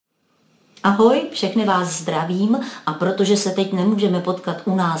Ahoj, všechny vás zdravím a protože se teď nemůžeme potkat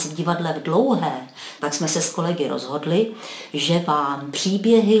u nás v divadle v Dlouhé, tak jsme se s kolegy rozhodli, že vám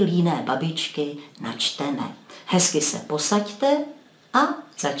příběhy Líné babičky načteme. Hezky se posaďte a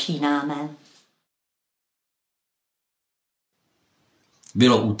začínáme.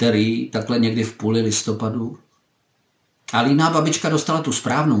 Bylo úterý, takhle někdy v půli listopadu, a Líná babička dostala tu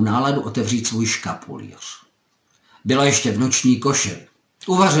správnou náladu otevřít svůj škapulíř. Byla ještě v noční košili.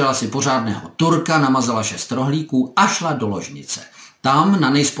 Uvařila si pořádného Turka, namazala 6 rohlíků a šla do ložnice. Tam na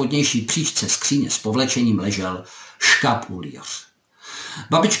nejspodnější příčce skříně s povlečením ležel škapulíř.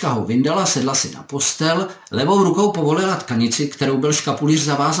 Babička ho vyndala, sedla si na postel, levou rukou povolila tkanici, kterou byl škapulíř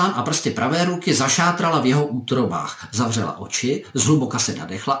zavázán, a prsty pravé ruky zašátrala v jeho útrobách. Zavřela oči, zhluboka se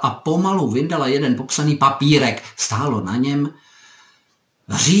nadechla a pomalu vyndala jeden popsaný papírek. Stálo na něm: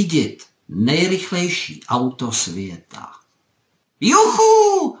 řídit nejrychlejší auto světa.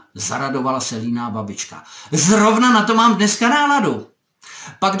 Juchu! Zaradovala se Líná babička. Zrovna na to mám dneska náladu.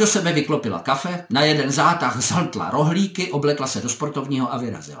 Pak do sebe vyklopila kafe, na jeden zátah zhltla rohlíky, oblekla se do sportovního a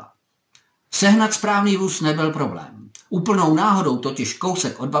vyrazila. Sehnat správný vůz nebyl problém. Úplnou náhodou totiž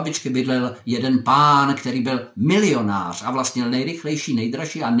kousek od babičky bydlel jeden pán, který byl milionář a vlastnil nejrychlejší,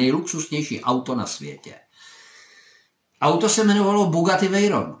 nejdražší a nejluxusnější auto na světě. Auto se jmenovalo Bugatti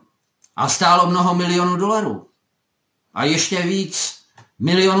Veyron a stálo mnoho milionů dolarů. A ještě víc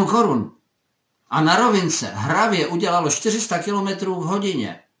milionů korun. A na rovince hravě udělalo 400 km v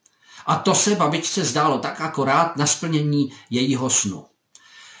hodině. A to se babičce zdálo tak akorát na splnění jejího snu.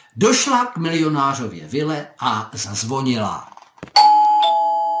 Došla k milionářově vile a zazvonila.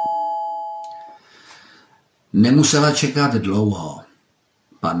 Nemusela čekat dlouho.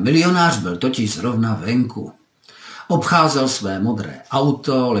 Pan milionář byl totiž zrovna venku. Obcházel své modré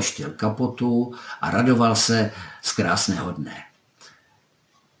auto, leštil kapotu a radoval se z krásného dne.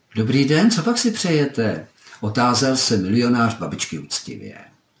 Dobrý den, co pak si přejete? Otázel se milionář babičky úctivě.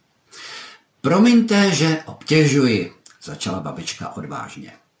 Promiňte, že obtěžuji, začala babička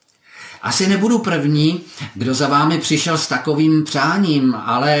odvážně. Asi nebudu první, kdo za vámi přišel s takovým přáním,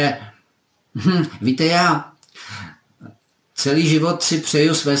 ale víte, já celý život si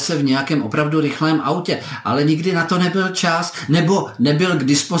přeju svést se v nějakém opravdu rychlém autě, ale nikdy na to nebyl čas, nebo nebyl k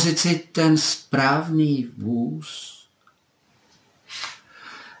dispozici ten správný vůz.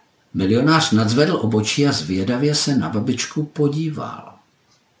 Milionář nadzvedl obočí a zvědavě se na babičku podíval.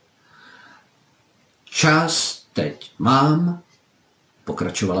 Čas teď mám,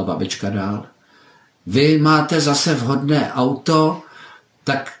 pokračovala babička dál. Vy máte zase vhodné auto,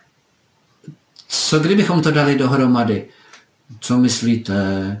 tak co kdybychom to dali dohromady? Co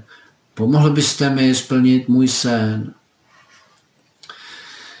myslíte? Pomohl byste mi splnit můj sen?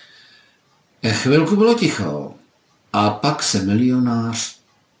 Chvilku bylo ticho a pak se milionář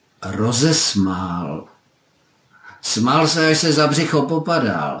rozesmál. Smál se, až se za břicho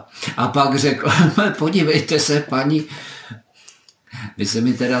popadal. A pak řekl, podívejte se, paní, vy se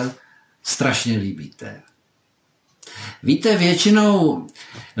mi teda strašně líbíte. Víte, většinou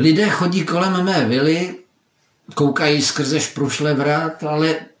lidé chodí kolem mé vily, koukají skrze šprušle vrat,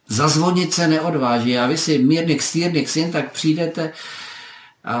 ale zazvonit se neodváží. A vy si mírnik, stírnik, syn, tak přijdete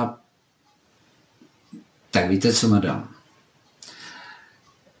a tak víte, co, madam.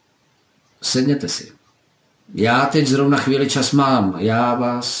 Sedněte si. Já teď zrovna chvíli čas mám, já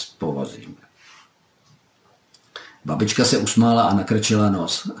vás povozím. Babička se usmála a nakrčila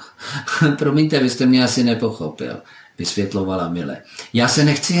nos. Promiňte, vy jste mě asi nepochopil, vysvětlovala Milé. Já se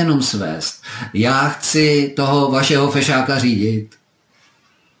nechci jenom svést, já chci toho vašeho fešáka řídit.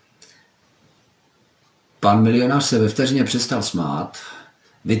 Pan milionář se ve vteřině přestal smát,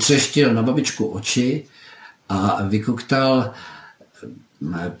 vytřeštil na babičku oči a vykoktal: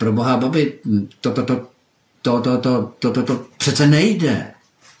 proboha, babi, to přece nejde.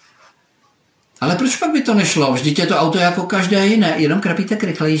 Ale proč pak by to nešlo? Vždyť je to auto jako každé jiné, jenom krapítek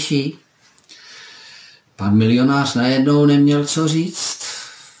rychlejší. Pan milionář najednou neměl co říct,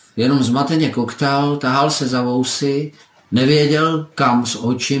 jenom zmateně koktal, tahal se za vousy, nevěděl kam s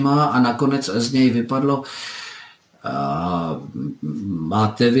očima a nakonec z něj vypadlo: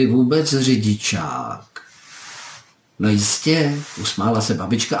 máte vy vůbec řidičák? No jistě, usmála se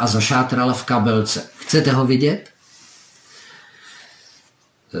babička a zašátrala v kabelce. Chcete ho vidět?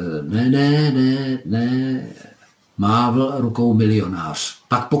 Ne, mávl rukou milionář.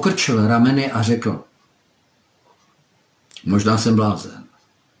 Pak pokrčil rameny a řekl: možná jsem blázen,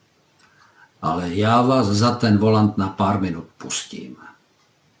 ale já vás za ten volant na pár minut pustím.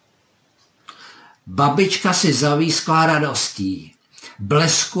 Babička si zavískla radostí.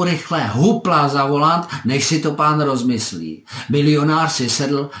 blesku rychle hupla za volant, než si to pán rozmyslí. Milionář si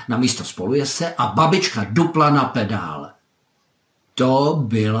sedl na místo spolujezdce a babička dupla na pedál. To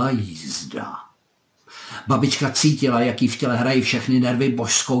byla jízda. Babička cítila, jak jí v těle hrají všechny nervy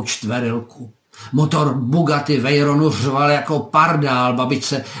božskou čtverilku. Motor Bugatti Veyronu řval jako pardál,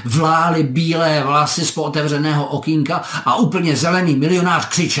 babičce vlály bílé vlasy z pootevřeného okýnka a úplně zelený milionář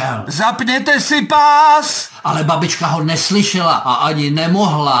křičel: Zapněte si pás! Ale babička ho neslyšela a ani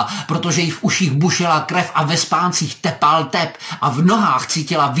nemohla, protože jí v uších bušila krev a ve spáncích tepal tep a v nohách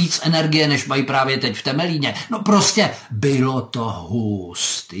cítila víc energie, než mají právě teď v Temelíně. No prostě bylo to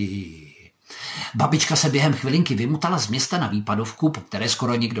hustý. Babička se během chvilinky vymutala z města na výpadovku, po které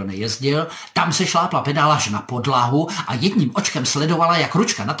skoro nikdo nejezdil, tam se šlápla pedál až na podlahu a jedním očkem sledovala, jak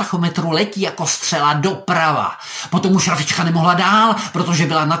ručka na tachometru letí jako střela doprava. Potom už Rafička nemohla dál, protože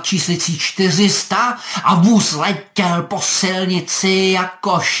byla nad číslicí 400 a vůz letěl po silnici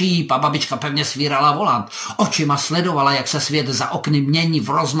jako šíp a babička pevně svírala volant. Očima sledovala, jak se svět za okny mění v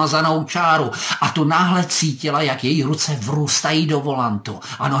rozmazanou čáru a tu náhle cítila, jak její ruce vrůstají do volantu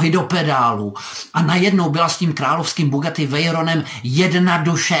a nohy do pedálu. A najednou byla s tím královským Bugatti Veyronem jedna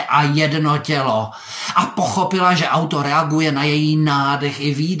duše a jedno tělo. A pochopila, že auto reaguje na její nádech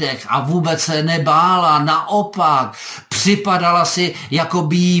i výdech a vůbec se nebála, naopak. Připadala si, jako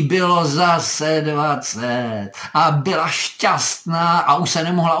by jí bylo zase 20. A byla šťastná a už se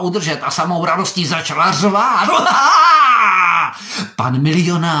nemohla udržet a samou radostí začala řvát. Pan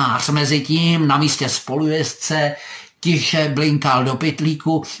milionář mezi tím na místě spolujezdce tiše blinkal do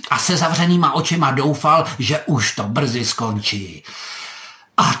pytlíku a se zavřenýma očima doufal, že už to brzy skončí.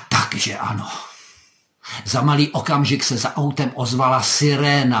 A takže ano. Za malý okamžik se za autem ozvala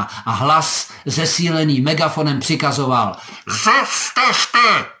siréna a hlas zesílený megafonem přikazoval: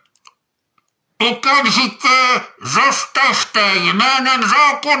 Zastavte! Okamžitě zastavte jménem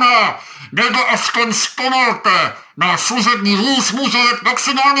zákona! Nebo aspoň zpomalte! Na služební vůz může jet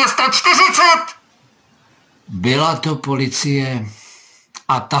maximálně 140! Byla to policie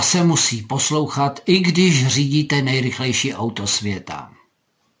a ta se musí poslouchat, i když řídíte nejrychlejší auto světa.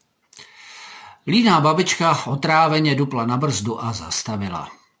 Líná babička otráveně dupla na brzdu a zastavila.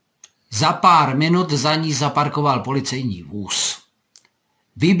 Za pár minut za ní zaparkoval policejní vůz.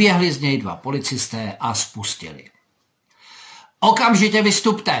 Vyběhli z něj dva policisté a spustili. Okamžitě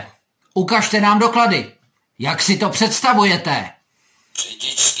vystupte! Ukažte nám doklady! Jak si to představujete?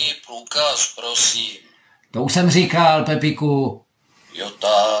 Řidičský průkaz, prosím. To už jsem říkal, Pepiku. Jo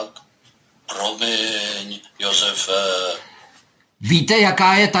tak, promiň, Josefe. Víte,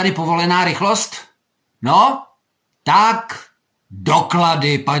 jaká je tady povolená rychlost? No, tak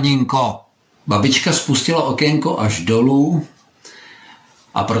doklady, paninko. Babička spustila okénko až dolů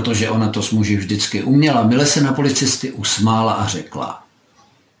a protože ona to s muži vždycky uměla, mile se na policisty usmála a řekla: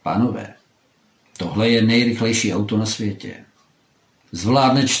 Pánové, tohle je nejrychlejší auto na světě.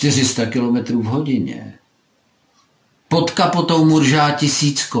 Zvládne 400 km v hodině. Pod kapotou muržá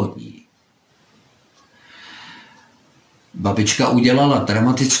 1000 koní. Babička udělala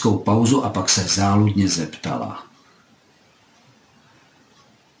dramatickou pauzu a pak se záludně zeptala: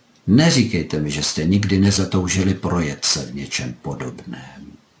 Neříkejte mi, že jste nikdy nezatoužili projet se v něčem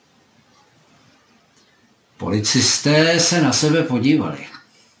podobném. Policisté se na sebe podívali.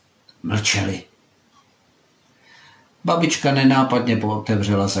 Mlčeli. Babička nenápadně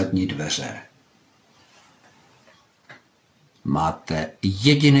pootevřela zadní dveře. Máte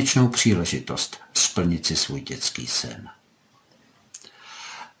jedinečnou příležitost splnit si svůj dětský sen.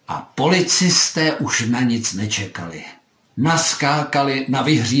 A policisté už na nic nečekali. Naskákali na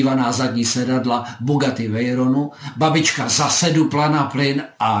vyhřívaná zadní sedadla Bugatti Veyronu, babička zase dupla na plyn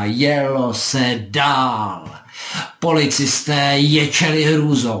a jelo se dál. Policisté ječeli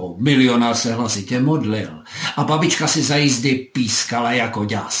hrůzou, milionář se hlasitě modlil a babička si za jízdy pískala jako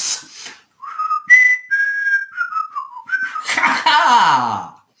děs.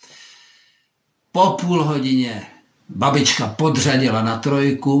 Po půl hodině babička podřadila na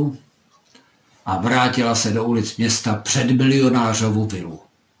trojku a vrátila se do ulic města před milionářovu vilu.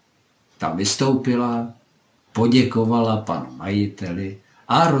 Tam vystoupila, poděkovala panu majiteli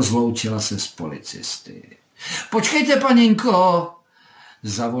a rozloučila se s policisty. Počkejte, paninko,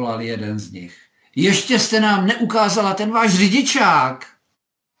 zavolal jeden z nich. Ještě jste nám neukázala ten váš řidičák.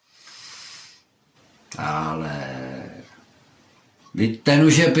 Ale vždyť ten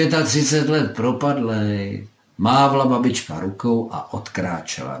už je 35 let propadlej. Mávla babička rukou a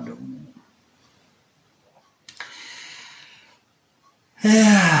odkráčela domů.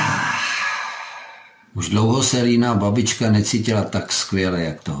 Už dlouho se Líná babička necítila tak skvěle,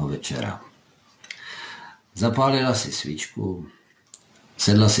 jak toho večera. Zapálila si svíčku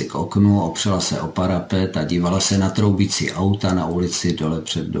Sedla si k oknu, opřela se o parapet a dívala se na troubící auta na ulici dole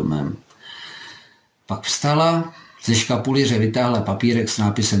před domem. Pak vstala, ze škapulíře vytáhla papírek s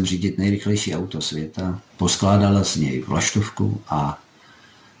nápisem řídit nejrychlejší auto světa, poskládala z něj vlaštovku a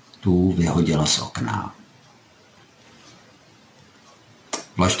tu vyhodila z okna.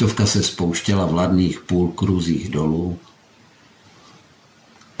 Vlaštovka se spouštěla v ladných půlkruzích dolů,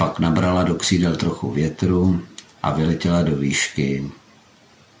 pak nabrala do křídel trochu větru a vyletěla do výšky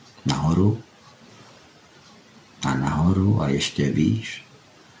nahoru a nahoru a ještě výš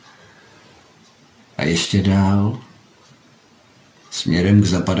a ještě dál směrem k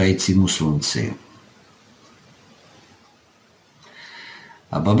zapadajícímu slunci.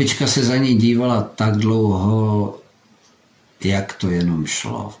 A babička se za ní dívala tak dlouho, jak to jenom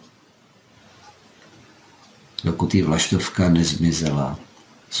šlo, dokud jí vlaštovka nezmizela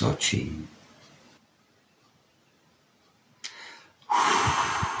z očí.